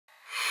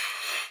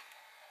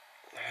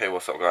Hey,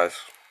 what's up guys?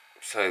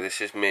 So this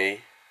is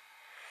me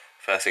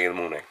first thing in the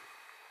morning.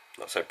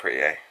 Not so pretty,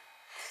 eh?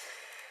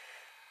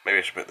 Maybe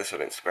I should put this on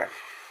Instagram.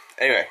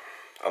 Anyway,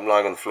 I'm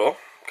lying on the floor,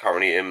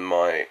 currently in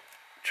my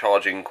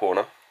charging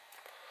corner.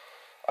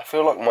 I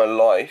feel like my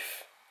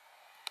life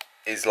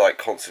is like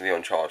constantly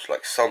on charge,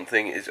 like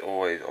something is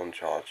always on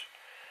charge.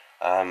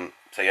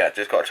 So yeah,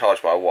 just got to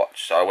charge my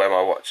watch. So I wear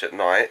my watch at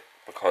night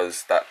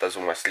because that does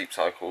all my sleep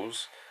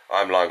cycles.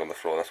 I'm lying on the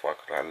floor, that's why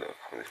I look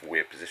in this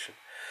weird position.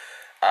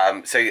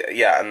 So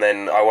yeah, and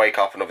then I wake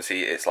up and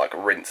obviously it's like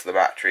rinse the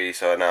battery,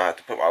 so now I have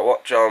to put my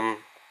watch on.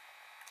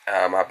 I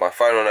have my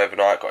phone on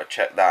overnight, got to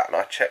check that, and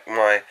I checked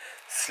my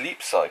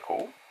sleep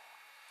cycle,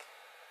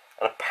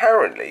 and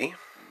apparently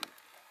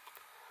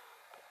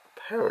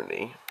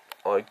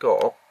I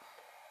got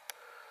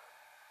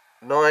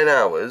 9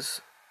 hours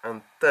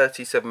and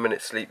 37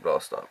 minutes sleep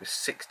last night with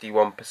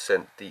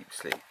 61% deep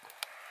sleep.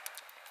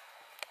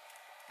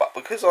 But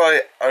because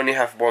I only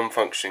have one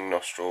functioning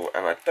nostril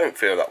and I don't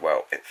feel that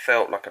well, it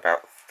felt like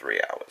about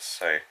 3 hours.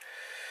 So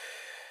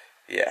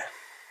yeah,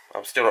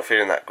 I'm still not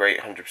feeling that great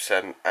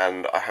 100%,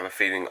 and I have a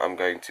feeling I'm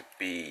going to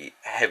be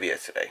heavier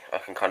today. I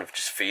can kind of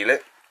just feel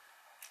it,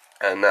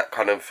 and that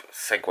kind of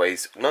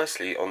segues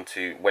nicely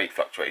onto weight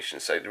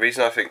fluctuations. So the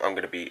reason I think I'm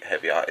going to be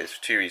heavier is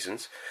for two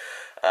reasons.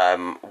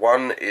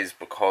 One is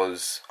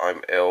because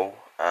I'm ill,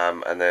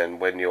 and then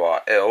when you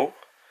are ill,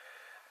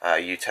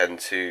 you tend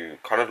to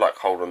kind of like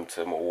hold on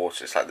to more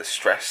water. It's like the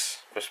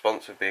stress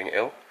response of being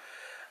ill.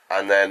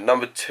 And then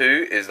number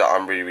two is that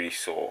I'm really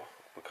sore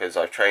because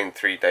I've trained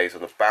 3 days on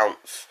the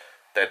bounce,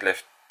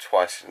 deadlift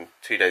twice in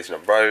 2 days in a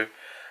row.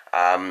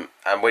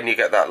 And when you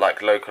get that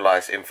like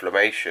localized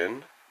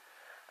inflammation,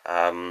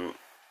 like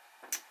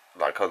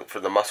for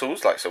the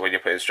muscles, like so when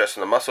you're putting stress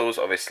on the muscles,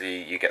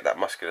 obviously you get that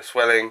muscular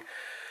swelling.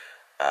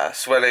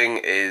 Swelling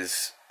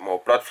is more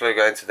blood flow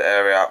going to the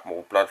area.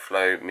 More blood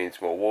flow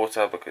means more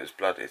water because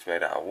blood is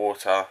made out of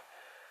water.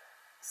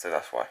 So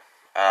that's why.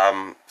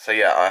 So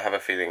yeah, I have a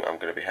feeling I'm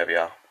going to be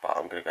heavier, but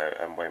I'm going to go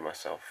and weigh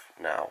myself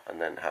now and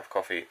then have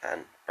coffee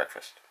and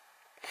breakfast.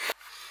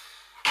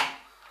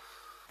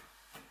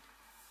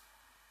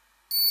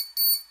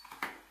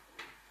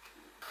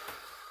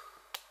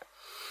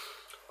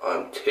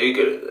 I'm too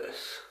good at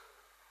this.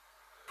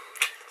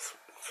 Let's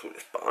sort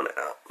this barnet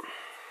out.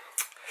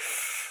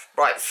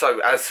 Right, so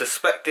as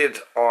suspected,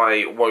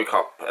 I woke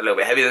up a little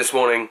bit heavier this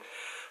morning,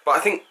 but I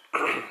think,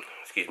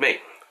 excuse me,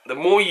 the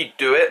more you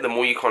do it, the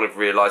more you kind of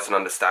realise and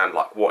understand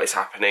like what is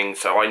happening.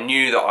 So I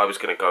knew that I was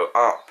going to go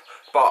up,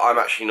 but I'm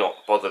actually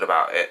not bothered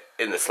about it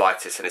in the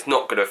slightest, and it's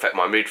not going to affect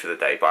my mood for the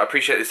day. But I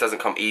appreciate this doesn't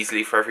come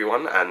easily for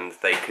everyone, and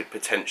they could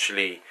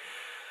potentially,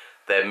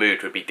 their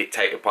mood would be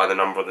dictated by the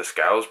number on the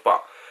scales.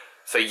 But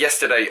so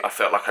yesterday I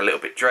felt like a little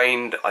bit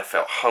drained, I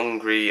felt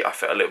hungry, I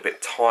felt a little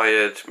bit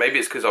tired. Maybe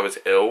it's because I was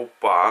ill,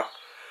 but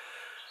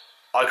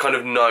I kind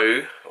of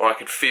know, or I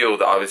could feel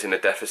that I was in a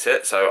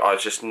deficit. So I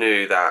just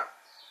knew that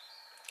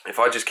if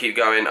I just keep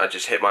going, I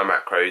just hit my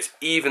macros.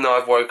 Even though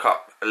I've woke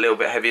up a little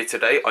bit heavier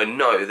today, I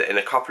know that in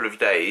a couple of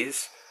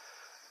days,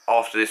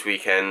 after this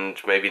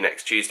weekend, maybe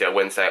next Tuesday or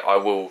Wednesday, I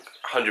will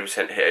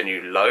 100% hit a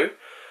new low.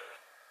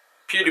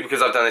 Purely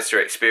because I've done this through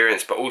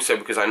experience, but also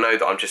because I know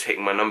that I'm just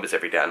hitting my numbers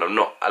every day and I'm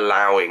not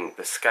allowing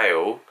the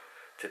scale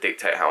to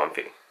dictate how I'm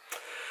feeling.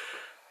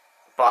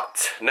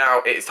 But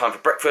now it is time for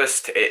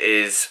breakfast. It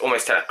is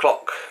almost 10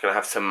 o'clock. I'm going to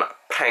have some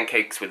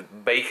pancakes with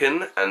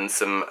bacon and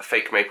some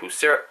fake maple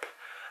syrup.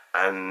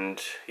 And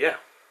yeah.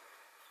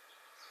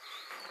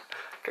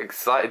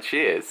 Excited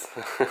she is.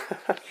 And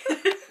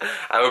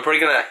we're probably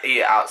going to eat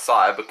it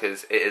outside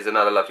because it is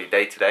another lovely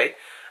day today.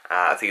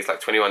 I think it's like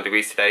 21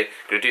 degrees today.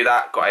 Gonna do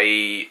that.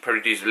 Probably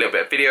do a little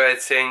bit of video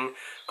editing.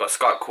 Got a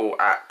Skype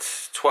call at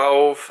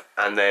 12,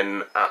 and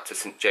then out to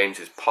St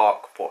James's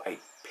Park for a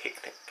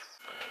picnic.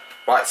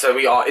 Right, so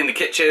we are in the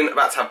kitchen,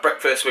 about to have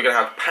breakfast. We're gonna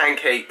have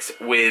pancakes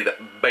with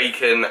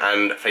bacon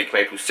and fake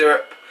maple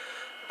syrup,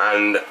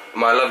 and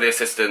my lovely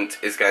assistant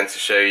is going to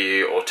show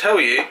you or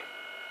tell you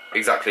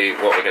exactly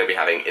what we're going to be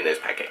having in those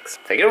pancakes.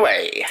 Take it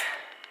away.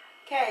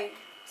 Okay,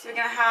 so we're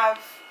gonna have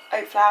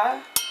oat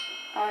flour.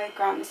 I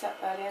ground this up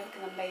earlier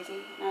because I'm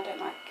lazy and I don't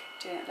like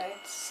doing it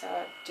loads, so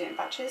I do it in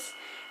batches.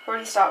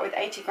 Probably start with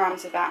 80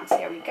 grams of that and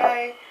see how we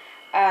go.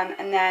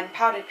 And then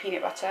powdered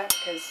peanut butter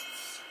because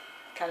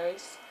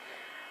calories.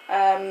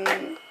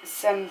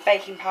 Some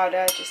baking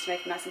powder just to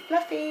make it nice and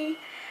fluffy.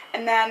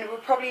 And then we'll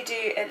probably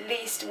do at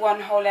least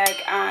 1 whole egg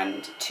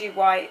and 2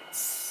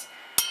 whites.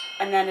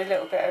 And then a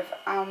little bit of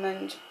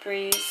almond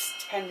brise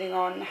depending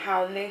on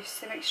how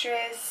loose the mixture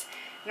is.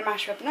 And a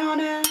mash of a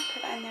banana,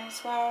 put that in there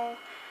as well.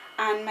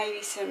 And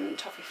maybe some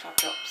toffee flour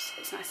drops.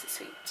 It's nice and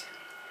sweet.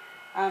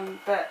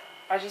 But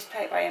I just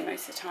play it by ear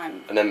most of the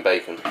time. And then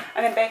bacon.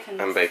 And then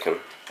bacon. And bacon.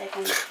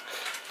 Bacon.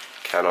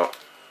 Cannot.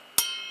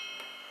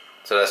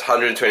 So that's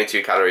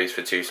 122 calories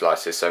for 2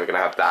 slices. So we're going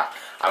to have that.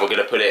 And we're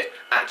going to put it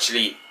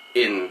actually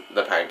in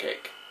the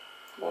pancake.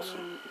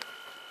 Awesome.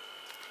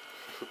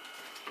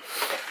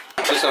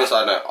 Just on a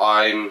side note,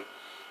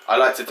 I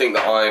like to think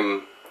that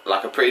I'm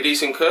like a pretty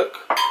decent cook.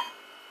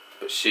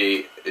 But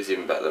she is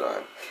even better than I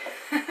am.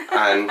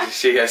 And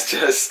she has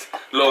just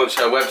launched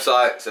her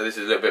website, so this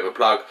is a little bit of a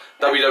plug,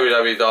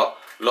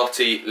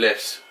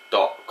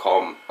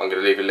 www.lottielifts.com. I'm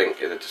going to leave a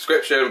link in the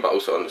description, but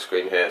also on the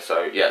screen here,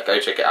 so yeah, go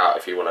check it out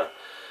if you want to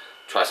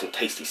try some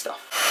tasty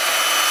stuff.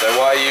 So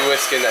why are you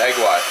whisking the egg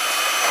white?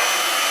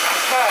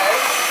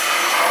 Because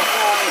I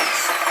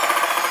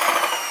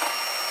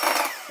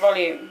want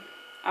volume.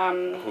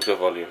 Also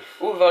volume.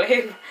 All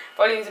volume.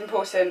 Volume's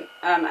important,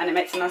 and it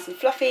makes it nice and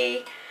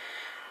fluffy.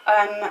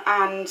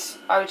 And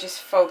I would just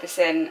fold this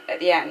in at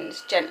the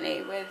end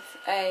gently with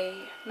a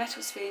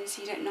metal spoon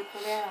so you don't knock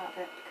all the air out of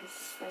it,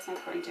 because there's no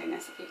point in doing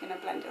this if you're going to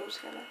blend it all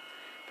together.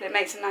 But it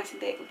makes it nice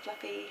and big and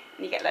fluffy,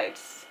 and you get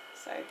loads.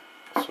 So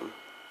Awesome.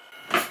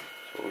 That's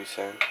what we're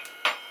saying.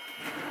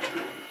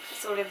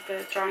 it's all of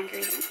the dry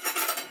ingredients.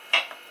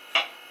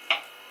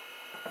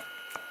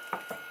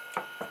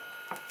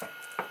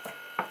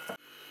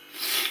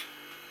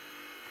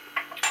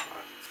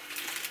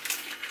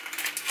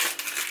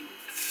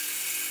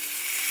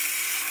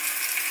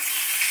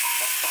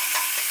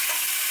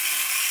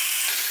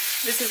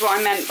 This is what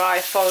I meant by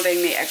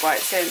folding the egg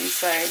whites in,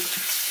 so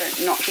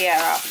don't knock the air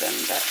out of them,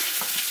 but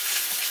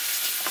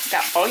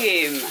that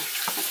volume,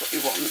 that's what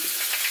you want.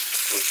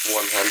 With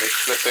one-handed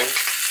flipping.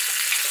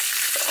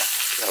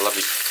 Oh,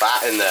 lovely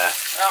fat in there.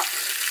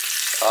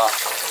 Ah,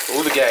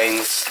 all the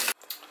gains.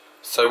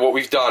 So what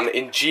we've done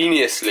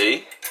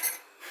ingeniously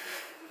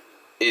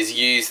is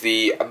use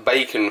the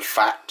bacon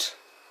fat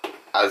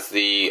as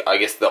the, I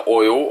guess, the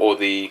oil or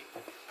the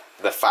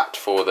fat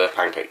for the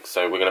pancakes.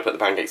 So we're going to put the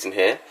pancakes in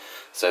here,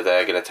 so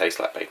they're going to taste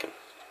like bacon.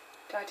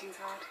 Dieting's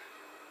hard.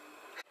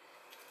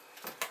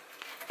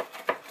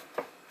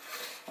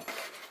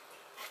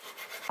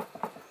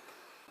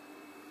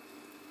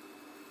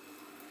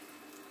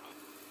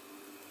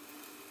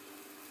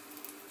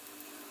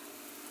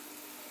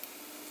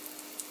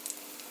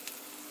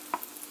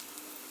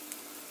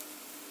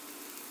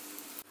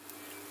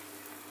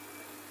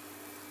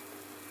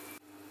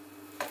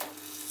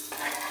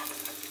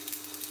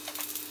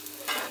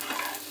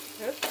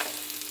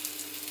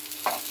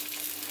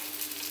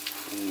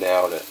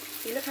 Nailed it.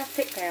 See, look how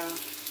thick they are.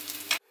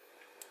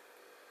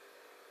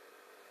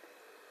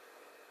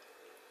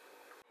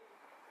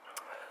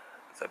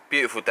 It's a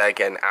beautiful day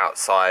again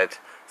outside,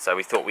 so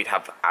we thought we'd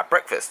have our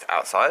breakfast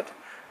outside,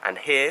 and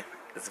here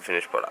is the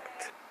finished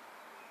product.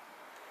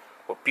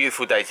 What a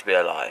beautiful day to be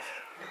alive.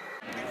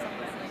 You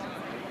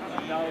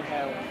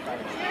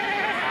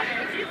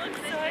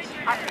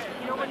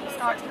know when you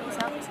start taking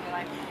selfies, you're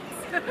like...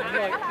 Oh,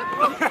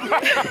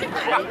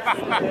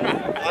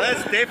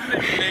 that's definitely a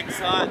big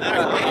sign.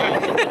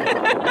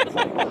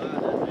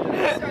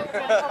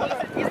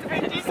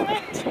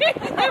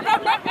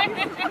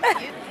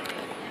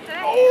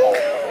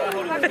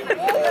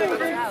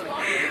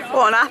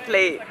 What an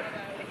athlete!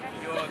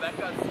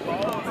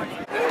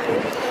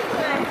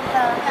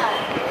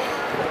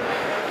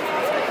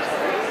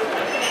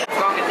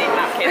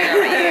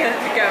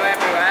 Go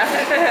everywhere.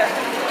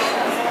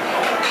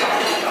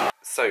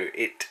 So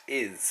it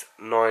is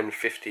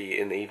 9:50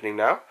 in the evening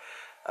now.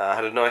 I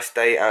had a nice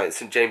day out at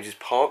St James's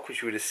Park,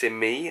 which you would have seen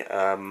me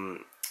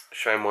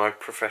showing my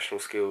professional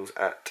skills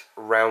at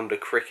Rounder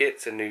Cricket.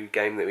 It's a new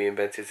game that we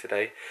invented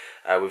today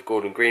with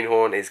Gordon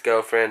Greenhorn, his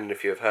girlfriend, and a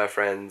few of her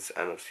friends,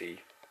 and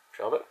obviously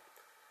Charlotte.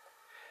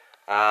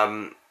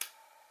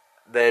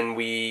 Then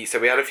we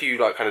had a few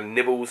like kind of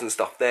nibbles and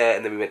stuff there,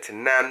 and then we went to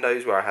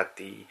Nando's where I had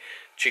the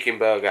chicken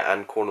burger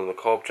and corn on the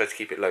cob. Tried to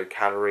keep it low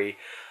calorie.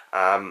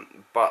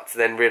 But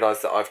then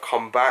realised that I've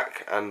come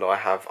back and I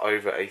have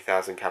over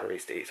 1,000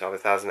 calories to eat. So I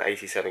have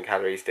 1,087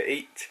 calories to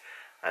eat,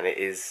 and it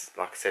is,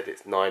 like I said,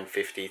 it's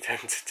 9:50, 10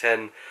 to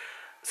 10.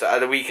 So at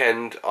the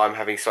weekend I'm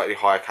having slightly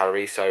higher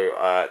calories, so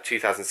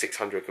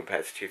 2,600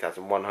 compared to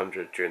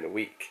 2,100 during the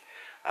week.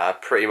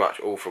 Pretty much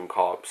all from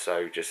carbs,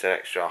 so just an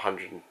extra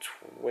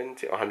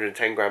 120 or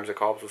 110 grams of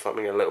carbs or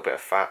something, a little bit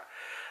of fat.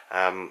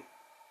 And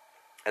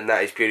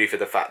that is purely for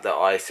the fact that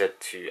I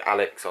said to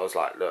Alex, I was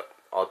like, look,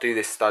 I'll do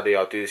this study,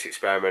 I'll do this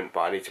experiment,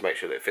 but I need to make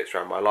sure that it fits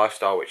around my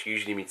lifestyle, which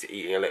usually means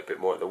eating a little bit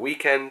more at the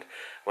weekend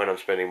when I'm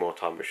spending more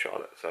time with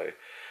Charlotte. So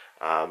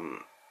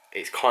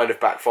it's kind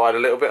of backfired a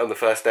little bit on the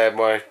first day of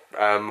my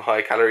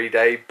high calorie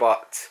day,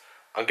 but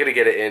I'm going to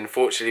get it in.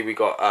 Fortunately, we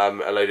got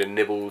a load of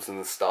nibbles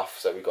and stuff,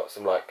 so we got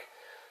some like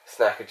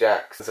Snacker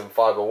Jacks and some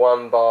Fiber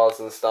One bars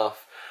and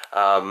stuff,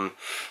 and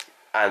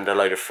a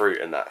load of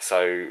fruit and that.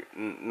 So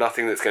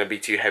nothing that's going to be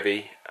too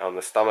heavy on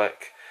the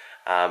stomach.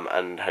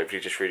 And hopefully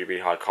just really,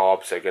 really high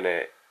carb. So going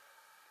to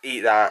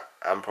eat that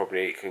and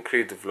probably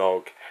conclude the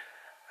vlog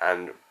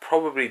and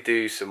probably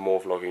do some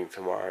more vlogging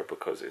tomorrow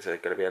because it's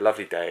going to be a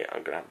lovely day.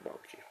 I'm going to have a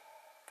barbecue.